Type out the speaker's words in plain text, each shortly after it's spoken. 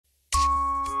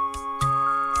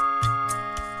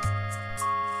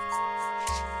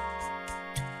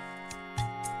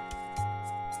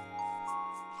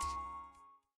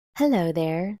Hello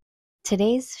there.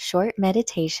 Today's short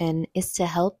meditation is to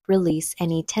help release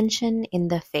any tension in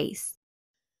the face.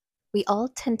 We all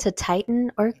tend to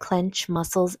tighten or clench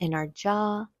muscles in our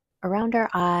jaw, around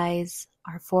our eyes,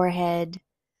 our forehead.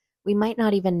 We might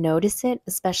not even notice it,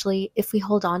 especially if we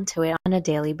hold on to it on a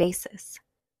daily basis.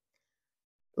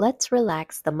 Let's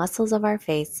relax the muscles of our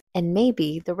face, and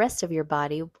maybe the rest of your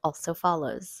body also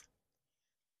follows.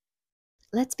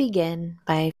 Let's begin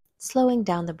by slowing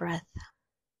down the breath.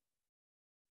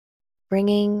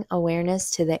 Bringing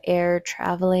awareness to the air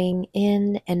traveling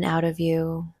in and out of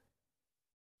you.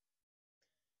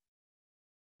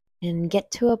 And get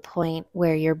to a point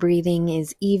where your breathing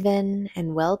is even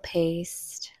and well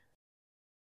paced.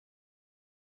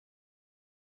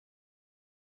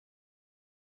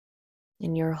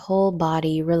 And your whole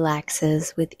body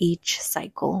relaxes with each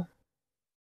cycle.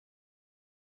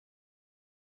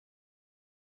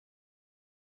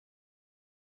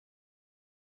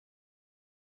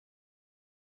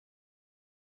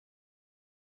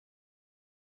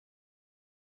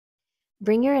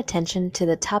 Bring your attention to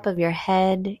the top of your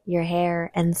head, your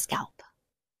hair, and scalp.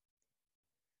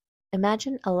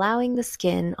 Imagine allowing the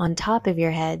skin on top of your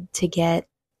head to get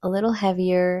a little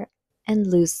heavier and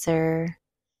looser,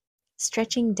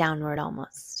 stretching downward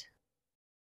almost.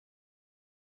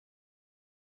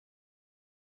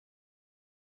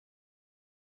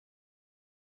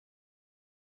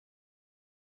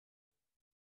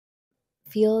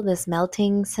 Feel this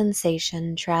melting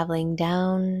sensation traveling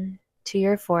down to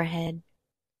your forehead,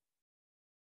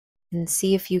 and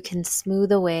see if you can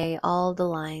smooth away all the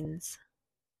lines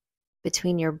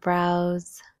between your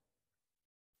brows,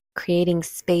 creating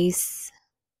space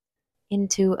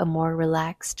into a more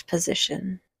relaxed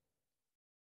position.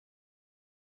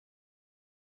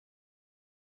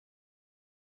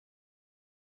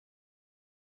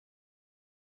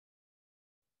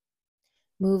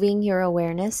 Moving your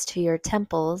awareness to your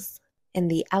temples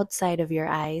and the outside of your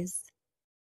eyes,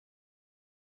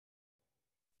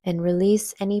 and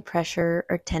release any pressure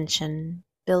or tension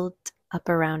built up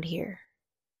around here.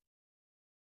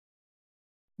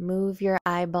 Move your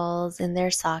eyeballs in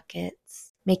their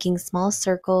sockets, making small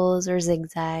circles or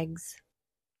zigzags,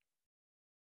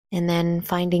 and then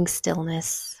finding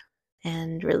stillness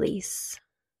and release.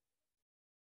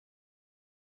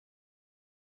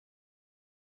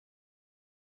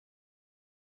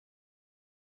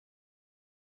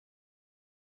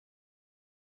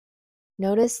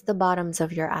 Notice the bottoms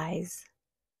of your eyes,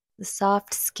 the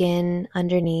soft skin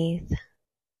underneath,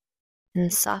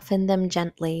 and soften them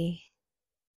gently.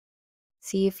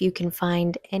 See if you can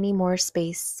find any more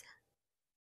space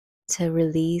to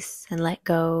release and let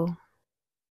go.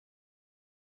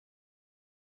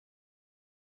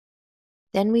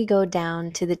 Then we go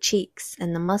down to the cheeks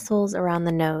and the muscles around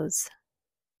the nose.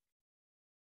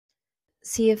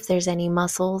 See if there's any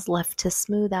muscles left to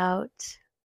smooth out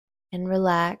and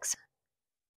relax.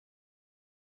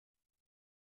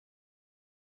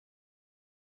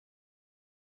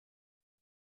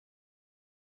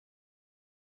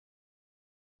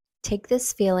 Take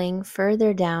this feeling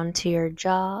further down to your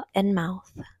jaw and mouth,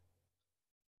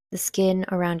 the skin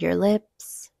around your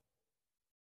lips.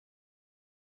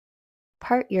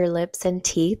 Part your lips and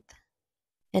teeth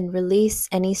and release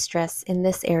any stress in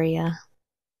this area.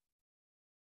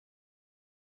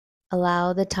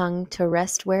 Allow the tongue to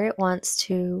rest where it wants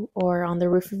to or on the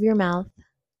roof of your mouth.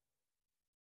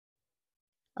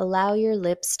 Allow your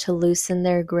lips to loosen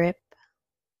their grip.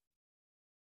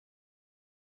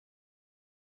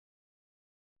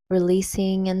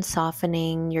 Releasing and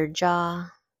softening your jaw.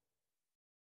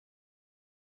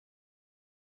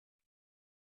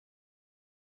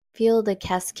 Feel the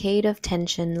cascade of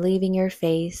tension leaving your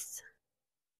face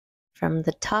from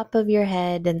the top of your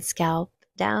head and scalp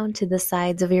down to the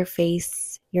sides of your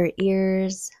face, your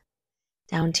ears,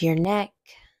 down to your neck,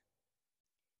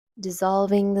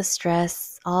 dissolving the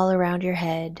stress all around your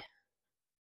head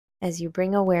as you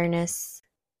bring awareness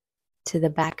to the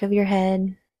back of your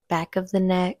head, back of the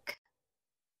neck,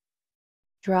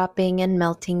 dropping and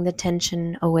melting the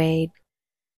tension away.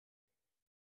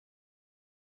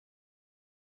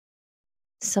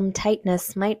 Some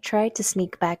tightness might try to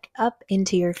sneak back up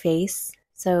into your face,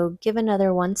 so give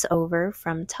another once over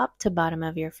from top to bottom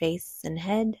of your face and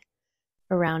head,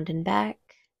 around and back.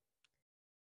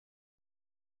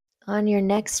 On your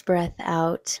next breath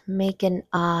out, make an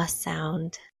ah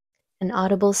sound, an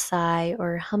audible sigh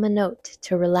or hum a note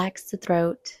to relax the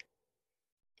throat,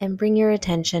 and bring your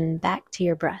attention back to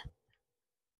your breath.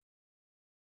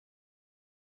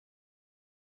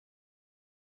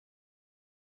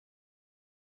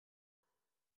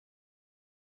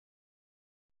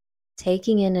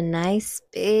 taking in a nice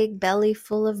big belly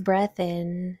full of breath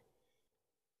in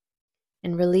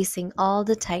and releasing all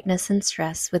the tightness and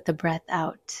stress with the breath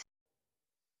out.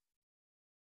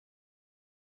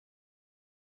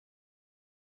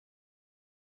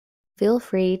 Feel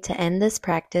free to end this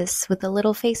practice with a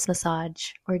little face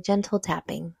massage or gentle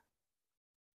tapping.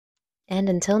 And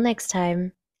until next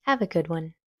time, have a good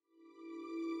one.